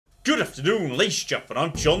Good afternoon, ladies and gentlemen,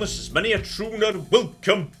 I'm John, this is Many a True Nerd.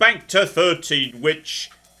 Welcome back to 13,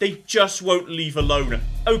 which they just won't leave alone.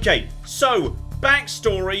 Okay, so,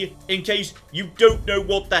 backstory, in case you don't know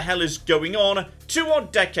what the hell is going on. 2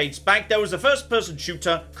 odd decades back, there was a first-person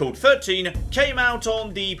shooter called 13, came out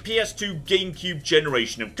on the PS2 GameCube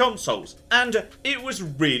generation of consoles, and it was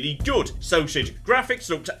really good. Cel-shaded graphics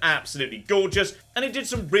looked absolutely gorgeous, and it did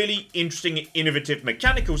some really interesting, innovative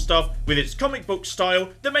mechanical stuff with its comic book style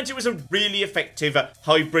that meant it was a really effective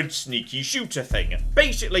hybrid sneaky shooter thing.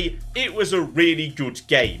 Basically, it was a really good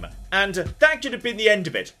game. And that could have been the end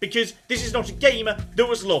of it, because this is not a game that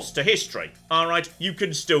was lost to history. Alright, you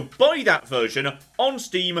can still buy that version on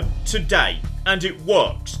Steam today, and it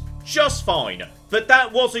works just fine. But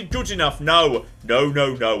that wasn't good enough, no.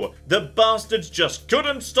 The bastards just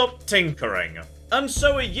couldn't stop tinkering. And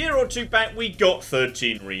so a year or two back we got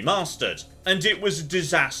 13 Remastered, and it was a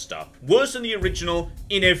disaster. Worse than the original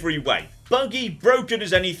in every way. Buggy, broken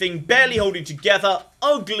as anything, barely holding together,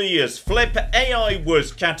 ugly as flip, AI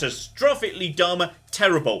was catastrophically dumb,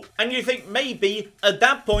 terrible. And you think maybe, at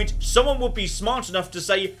that point, someone would be smart enough to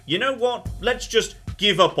say, you know what, let's just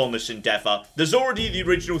give up on this endeavour. There's already the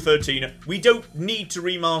original 13, we don't need to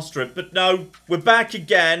remaster it. But no, we're back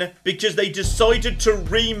again, because they decided to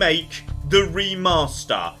remake the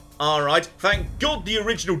remaster. Alright, thank God the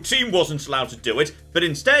original team wasn't allowed to do it, but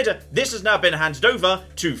instead, this has now been handed over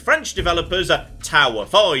to French developers Tower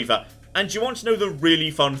 5. And you want to know the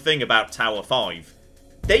really fun thing about Tower 5?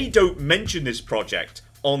 They don't mention this project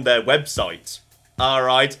on their website.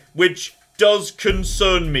 Alright, which does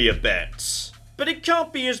concern me a bit. But it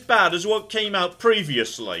can't be as bad as what came out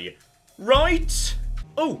previously, right?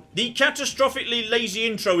 Oh, the catastrophically lazy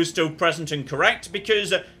intro is still present and correct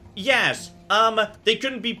because, yes, they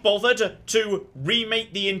couldn't be bothered to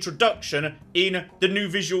remake the introduction in the new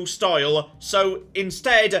visual style, so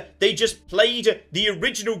instead they just played the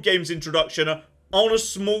original game's introduction on a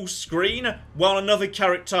small screen while another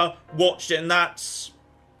character watched it, and that's...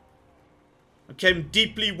 Okay, I'm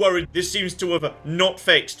deeply worried this seems to have not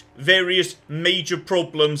fixed various major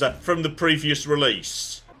problems from the previous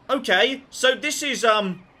release. Okay, so this is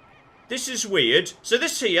weird. So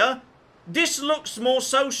this looks more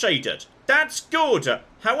cel-shaded. That's good.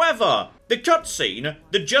 However, the cutscene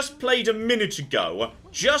that just played a minute ago,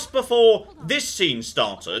 just before this scene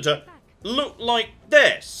started, looked like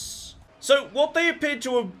this. So what they appear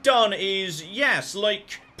to have done is, yes,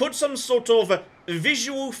 like, put some sort of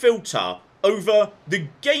visual filter over the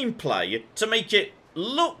gameplay to make it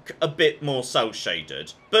look a bit more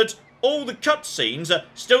cel-shaded, but all the cutscenes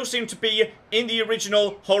still seem to be in the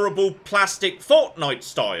original horrible plastic Fortnite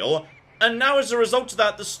style. And now as a result of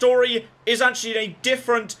that, the story is actually in a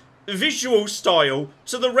different visual style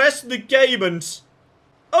to the rest of the game, and...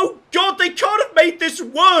 Oh god, they can't have made this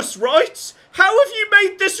worse, right? How have you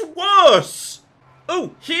made this worse?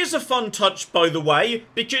 Oh, here's a fun touch, by the way,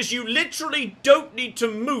 because you literally don't need to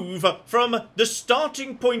move from the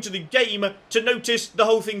starting point of the game to notice the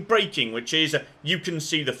whole thing breaking, which is, you can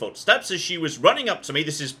see the footsteps as she was running up to me.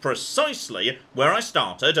 This is precisely where I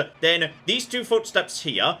started. Then these 2 footsteps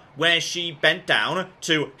here, where she bent down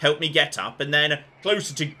to help me get up, and then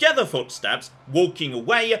closer together footsteps walking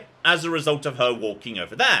away as a result of her walking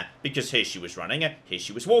over there, because here she was running, here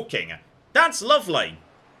she was walking. That's lovely.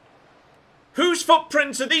 Whose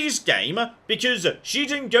footprints are these, game? Because she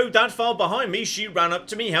didn't go that far behind me, she ran up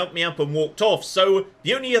to me, helped me up and walked off, so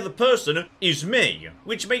the only other person is me.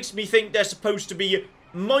 Which makes me think they're supposed to be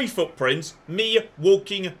my footprints, me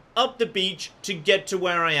walking up the beach to get to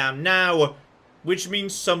where I am now. Which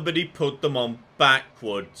means somebody put them on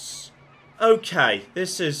backwards. Okay,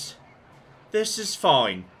 this is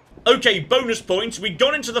fine. Okay, bonus points, we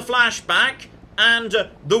got into the flashback. And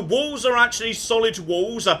the walls are actually solid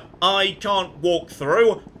walls I can't walk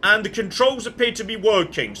through, and the controls appear to be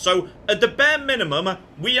working. So, at the bare minimum,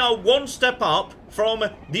 we are 1 step up from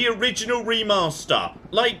the original remaster.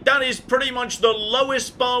 Like, that is pretty much the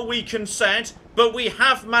lowest bar we can set, but we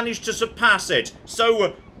have managed to surpass it.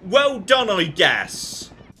 So, well done, I guess.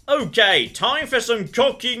 Okay, time for some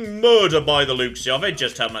cocking murder by the looks of it.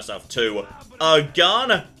 Just held myself to a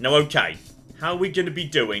gun. No, okay. How are we going to be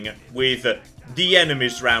doing with the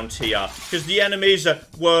enemies round here? Because the enemies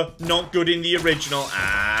were not good in the original.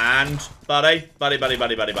 And buddy.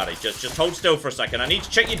 Just hold still for a second. I need to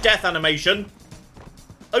check your death animation.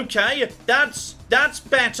 Okay, that's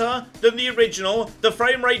better than the original. The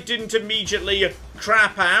frame rate didn't immediately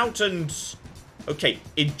crap out, and okay,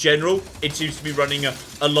 in general, it seems to be running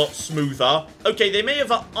a lot smoother. Okay, they may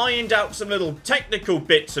have ironed out some little technical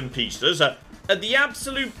bits and pieces. At the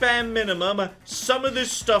absolute bare minimum, some of this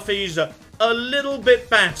stuff is a little bit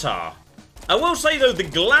better. I will say, though, the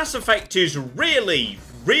glass effect is really,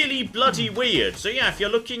 really bloody weird. So, yeah, if you're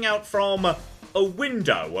looking out from a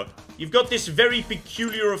window, you've got this very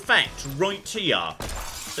peculiar effect right here.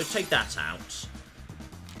 So take that out.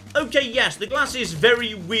 Okay, yes, the glass is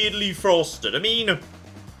very weirdly frosted. I mean,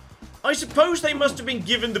 I suppose they must have been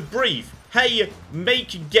given the brief. Hey,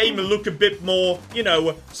 make a game look a bit more, you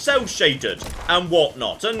know, cel-shaded and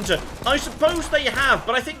whatnot. And I suppose they have,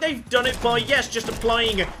 but I think they've done it by, yes, just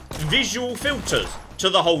applying visual filters to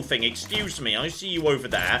the whole thing. Excuse me, I see you over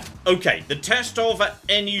there. Okay, the test of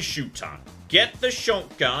any shooter. Get the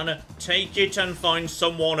shotgun, take it and find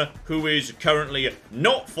someone who is currently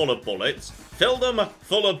not full of bullets, fill them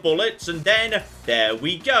full of bullets, and then there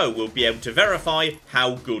we go. We'll be able to verify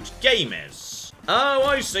how good game is. Oh,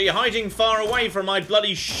 I see. Hiding far away from my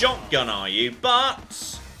bloody shotgun, are you?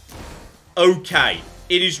 But okay.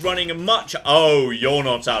 It is running much... Oh, you're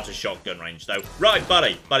not out of shotgun range, though. Right,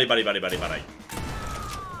 buddy. Buddy.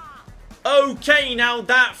 Okay, now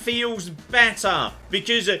that feels better.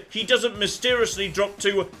 Because he doesn't mysteriously drop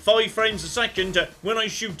to 5 frames a second when I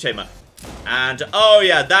shoot him. And, oh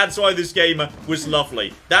yeah, that's why this game was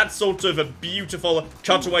lovely. That sort of a beautiful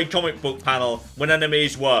cutaway comic book panel when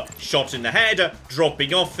enemies were shot in the head,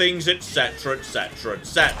 dropping off things, etc, etc,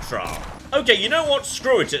 etc. Okay, you know what?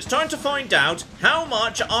 Screw it. It's time to find out how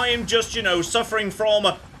much I am just, you know, suffering from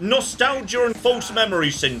nostalgia and false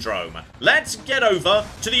memory syndrome. Let's get over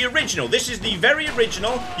to the original. This is the very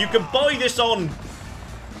original. You can buy this on...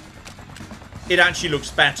 It actually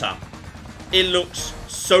looks better. It looks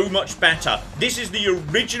so much better. This is the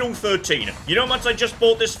original 13. You know how much I just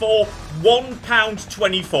bought this for?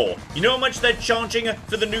 £1.24. You know how much they're charging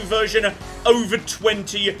for the new version? Over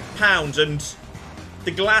 £20. And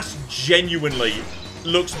the glass genuinely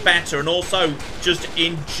looks better. And also, just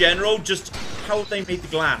in general, just how they made the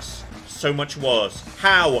glass so much worse.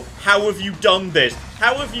 How? How have you done this?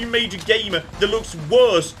 How have you made a game that looks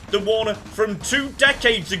worse than one from 2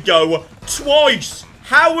 decades ago twice?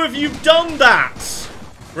 How have you done that?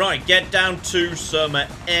 Right, get down to some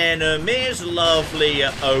enemies. Lovely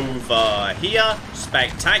over here.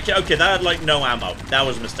 Spectacular. Okay, that had, like, no ammo. That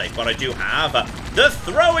was a mistake. But I do have the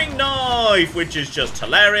throwing knife, which is just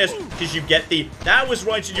hilarious. Because you get the... That was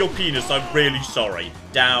right in your penis. I'm really sorry.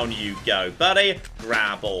 Down you go, buddy.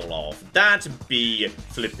 Grab all of that. Be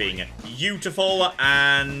flipping beautiful.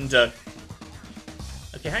 And...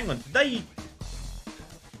 okay, hang on.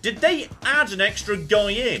 Did they add an extra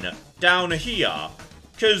guy in down here?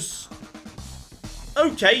 Because,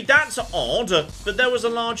 okay, that's odd, but there was a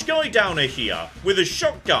large guy down here with a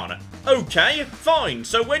shotgun. Okay, fine.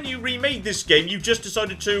 So when you remade this game, you just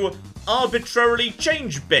decided to arbitrarily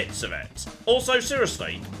change bits of it. Also,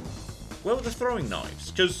 seriously, where were the throwing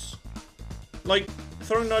knives? Because, like,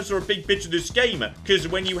 throwing knives are a big bit of this game. Because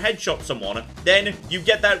when you headshot someone, then you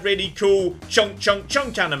get that really cool chunk, chunk,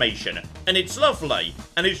 chunk animation. And it's lovely.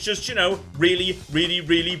 And it's just, you know, really, really,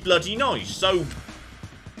 really bloody nice. So...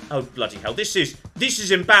 oh, bloody hell. This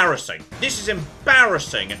is embarrassing. This is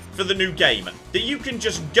embarrassing for the new game. That you can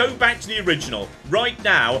just go back to the original right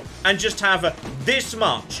now and just have this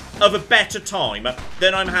much of a better time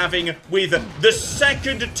than I'm having with the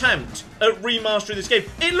second attempt at remastering this game.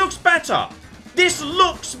 It looks better. This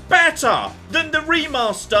looks better than the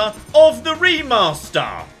remaster of the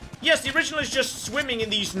remaster. Yes, the original is just swimming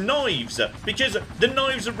in these knives, because the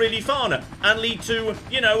knives are really fun and lead to,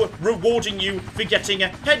 you know, rewarding you for getting a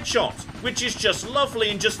headshot, which is just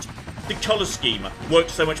lovely, and just the colour scheme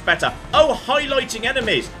works so much better. Oh, highlighting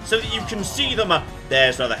enemies so that you can see them.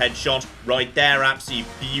 There's another headshot right there,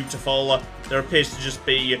 absolutely beautiful. There appears to just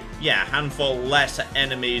be, yeah, a handful less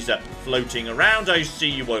enemies floating around. I see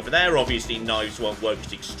you over there. Obviously, knives won't work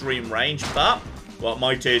at extreme range, but... what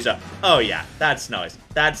might is, oh yeah, that's nice.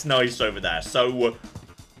 That's nice over there. So,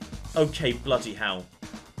 okay, bloody hell.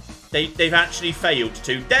 They've actually failed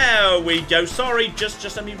to. There we go. Sorry,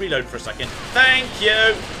 just let me reload for a second. Thank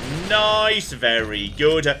you. Nice, very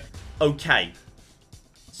good. Okay.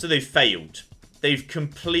 So they've failed. They've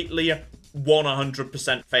completely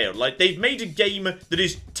 100% failed. Like, they've made a game that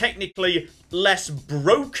is technically less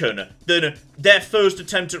broken than their first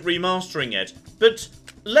attempt at remastering it. But...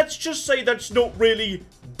 let's just say that's not really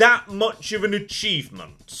that much of an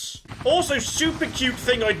achievement. Also, super cute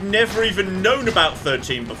thing I'd never even known about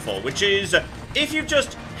 13 before, which is, if you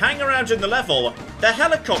just hang around in the level, the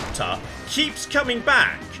helicopter keeps coming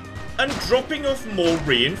back and dropping off more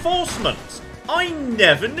reinforcements. I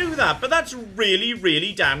never knew that, but that's really,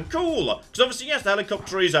 really damn cool. Because obviously, yes, the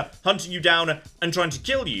helicopter is hunting you down and trying to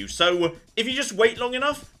kill you, so if you just wait long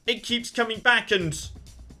enough, it keeps coming back and...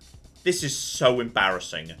 This is so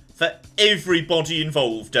embarrassing for everybody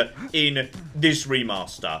involved in this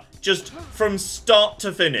remaster. Just from start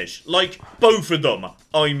to finish. Like, both of them,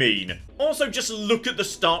 I mean. Also, just look at the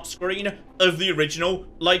start screen of the original.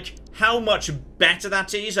 Like, how much better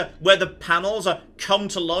that is. Where the panels come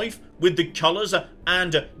to life with the colours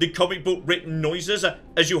and the comic book written noises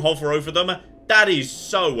as you hover over them. That is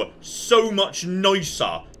so much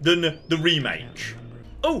nicer than the remake.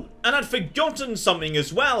 Oh, and I'd forgotten something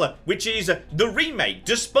as well, which is the remake,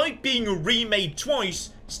 despite being remade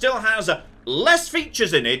twice, still has less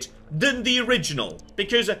features in it than the original.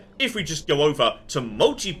 Because if we just go over to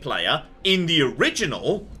multiplayer, in the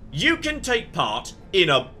original, you can take part in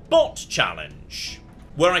a bot challenge,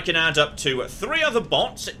 where I can add up to 3 other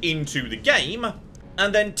bots into the game,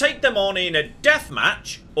 and then take them on in a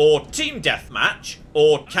deathmatch, or team deathmatch,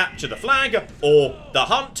 or capture the flag, or the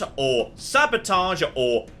hunt, or sabotage,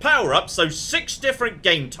 or power-up. So 6 different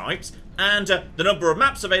game types, and the number of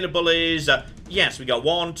maps available is, yes, we got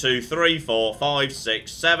 1, 2, 3, 4, 5,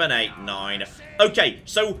 6, 7, 8, 9. Okay,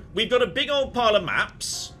 so we've got a big old pile of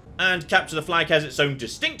maps, and Capture the Flag has its own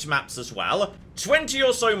distinct maps as well. 20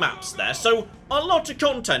 or so maps there, so a lot of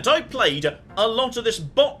content. I played a lot of this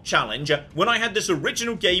bot challenge when I had this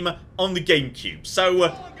original game on the GameCube.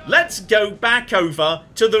 So let's go back over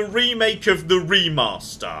to the remake of the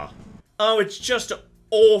remaster. Oh, it's just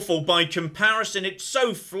awful by comparison. It's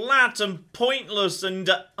so flat and pointless and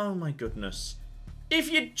oh my goodness.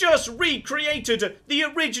 If you just recreated the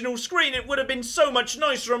original screen, it would have been so much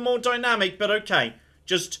nicer and more dynamic. But okay,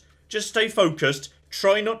 just stay focused.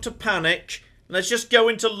 Try not to panic. Let's just go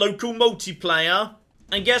into local multiplayer.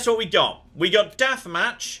 And guess what we got? We got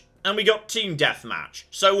deathmatch and we got team deathmatch.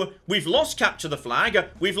 So we've lost Capture the Flag.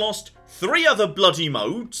 We've lost 3 other bloody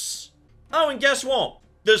modes. Oh, and guess what?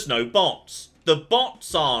 There's no bots. The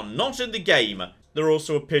bots are not in the game. There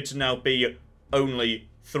also appear to now be only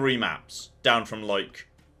 3 maps, down from like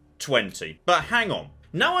 20. But hang on.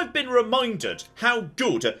 Now I've been reminded how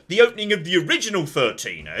good the opening of the original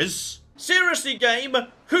 13 is. Seriously, game,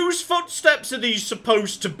 whose footsteps are these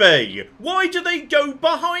supposed to be? Why do they go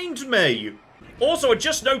behind me? Also, I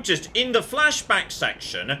just noticed in the flashback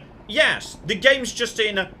section, yes, the game's just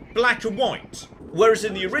in black and white. Whereas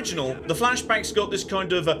in the original, the flashback's got this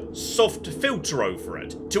kind of soft filter over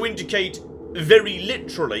it to indicate, very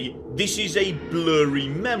literally, this is a blurry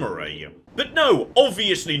memory. But no,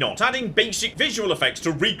 obviously not. Adding basic visual effects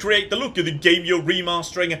to recreate the look of the game you're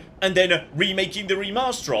remastering and then remaking the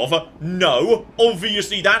remaster of, no,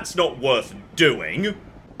 obviously that's not worth doing.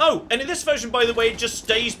 Oh, and in this version, by the way, it just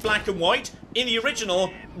stays black and white. In the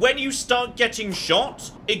original, when you start getting shot,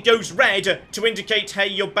 it goes red to indicate, hey,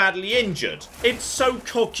 you're badly injured. It's so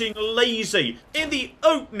cocking lazy. In the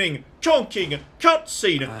opening, cocking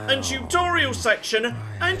cutscene and tutorial section,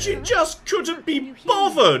 and you just couldn't be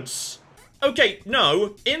bothered. Okay,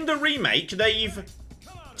 no, in the remake, they've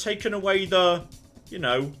taken away the, you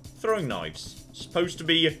know, throwing knives. Supposed to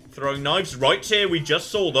be throwing knives right here, we just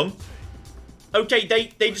saw them. Okay,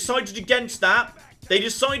 they decided against that. They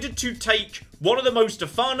decided to take one of the most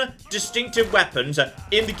fun, distinctive weapons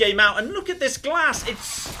in the game out. And look at this glass.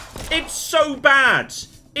 It's so bad.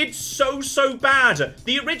 It's so bad.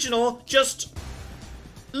 The original, just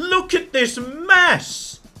look at this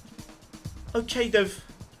mess. Okay,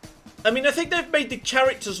 I think they've made the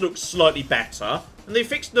characters look slightly better. And they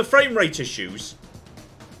fixed the frame rate issues.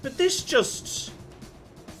 But this just...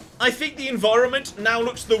 I think the environment now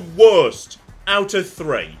looks the worst out of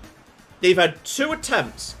 3. They've had 2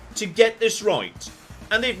 attempts to get this right,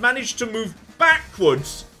 and they've managed to move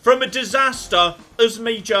backwards from a disaster as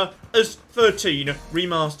major as 13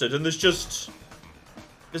 Remastered, and there's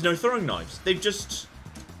no throwing knives.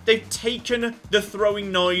 They've taken the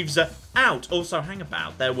throwing knives out. Also, hang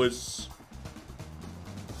about, there was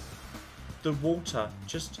the water.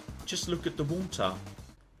 Just look at the water.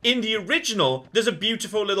 In the original, there's a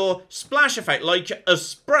beautiful little splash effect, like a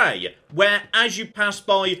spray, where as you pass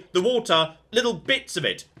by the water, little bits of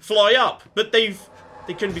it fly up. But they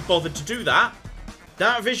couldn't be bothered to do that.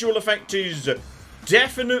 That visual effect is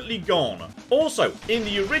definitely gone. Also, in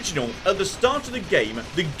the original, at the start of the game,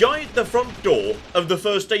 the guy at the front door of the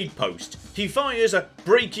first aid post, he fires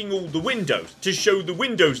breaking all the windows to show the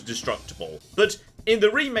windows destructible. But in the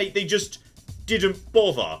remake, they just didn't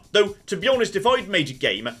bother. Though, to be honest, if I'd made a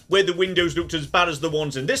game where the windows looked as bad as the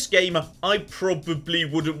ones in this game, I probably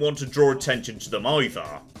wouldn't want to draw attention to them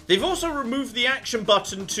either. They've also removed the action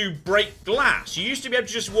button to break glass. You used to be able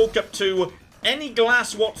to just walk up to any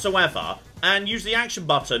glass whatsoever and use the action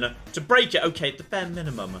button to break it. Okay, at the bare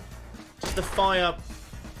minimum. Just the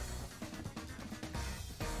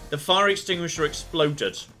fire extinguisher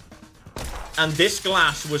exploded. And this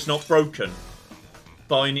glass was not broken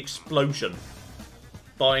by an explosion.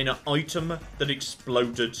 By an item that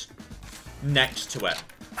exploded next to it.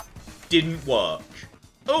 Didn't work.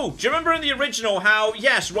 Oh, do you remember in the original how,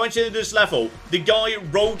 yes, right into this level, the guy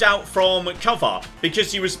rolled out from cover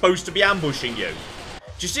because he was supposed to be ambushing you? Do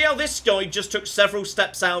you see how this guy just took several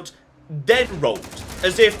steps out, then rolled?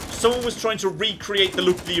 As if someone was trying to recreate the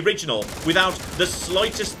look of the original without the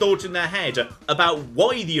slightest thought in their head about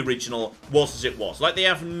why the original was as it was. Like they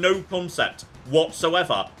have no concept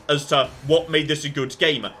whatsoever as to what made this a good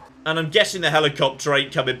game. And I'm guessing the helicopter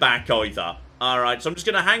ain't coming back either. Alright, so I'm just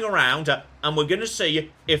going to hang around and we're going to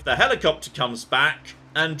see if the helicopter comes back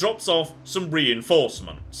and drops off some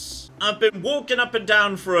reinforcements. I've been walking up and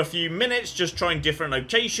down for a few minutes, just trying different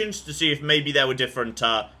locations to see if maybe there were different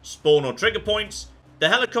spawn or trigger points. The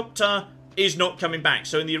helicopter is not coming back.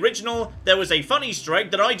 So in the original, there was a fun Easter egg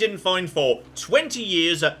that I didn't find for 20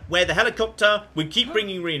 years where the helicopter would keep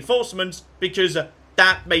bringing reinforcements because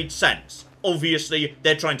that made sense. Obviously,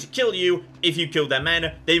 they're trying to kill you. If you kill their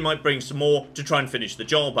men, they might bring some more to try and finish the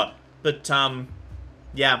job. But,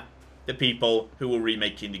 yeah, the people who were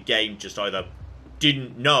remaking the game just either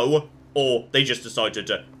didn't know or they just decided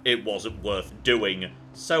it wasn't worth doing.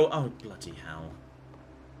 So, oh, bloody hell.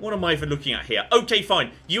 What am I even looking at here? Okay, fine.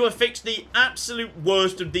 You have fixed the absolute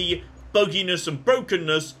worst of the bugginess and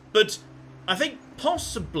brokenness, but I think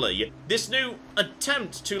possibly this new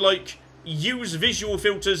attempt to, like, use visual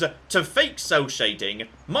filters to fake cell shading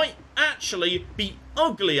might actually be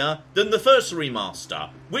uglier than the first remaster,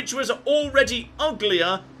 which was already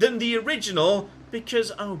uglier than the original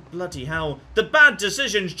because, oh bloody hell, the bad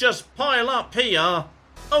decisions just pile up here.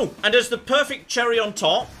 Oh, and as the perfect cherry on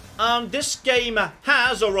top, this game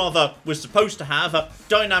has, or rather was supposed to have,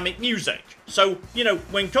 dynamic music. So, you know,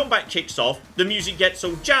 when combat kicks off, the music gets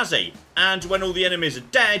all jazzy, and when all the enemies are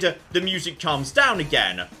dead, the music calms down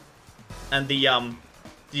again. And the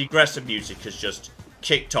aggressive music has just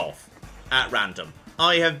kicked off at random.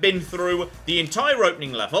 I have been through the entire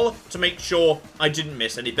opening level to make sure I didn't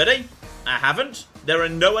miss anybody. I haven't. There are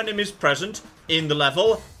no enemies present in the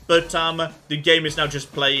level, but the game is now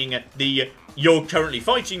just playing the "you're currently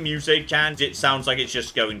fighting" music, and it sounds like it's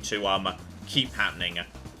just going to keep happening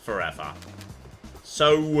forever.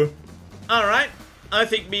 So, alright. I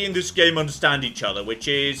think me and this game understand each other, which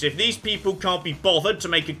is, if these people can't be bothered to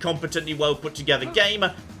make a competently well put together game,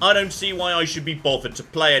 I don't see why I should be bothered to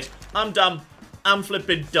play it. I'm done. I'm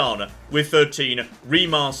flipping done with 13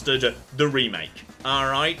 Remastered, the remake.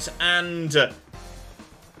 Alright, and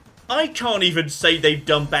I can't even say they've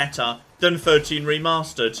done better than 13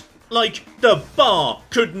 Remastered. Like, the bar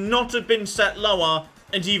could not have been set lower,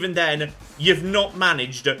 and even then, you've not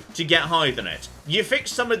managed to get higher than it. You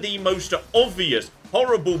fixed some of the most obvious,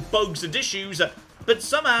 horrible bugs and issues, but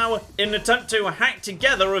somehow, in an attempt to hack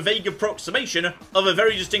together a vague approximation of a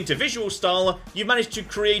very distinctive visual style, you managed to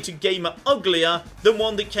create a game uglier than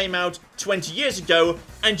one that came out 20 years ago,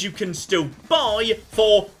 and you can still buy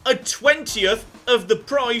for a 20th of the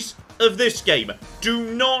price of this game.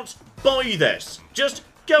 Do not buy this. Just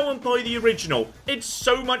go and buy the original. It's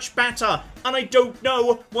so much better, and I don't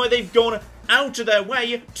know why they've gone out of their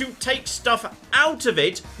way to take stuff out of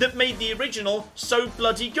it that made the original so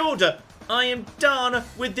bloody good. I am done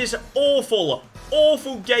with this awful,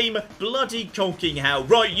 awful game bloody conking hell.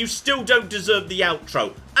 Right, you still don't deserve the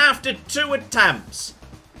outro. After 2 attempts.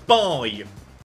 Bye.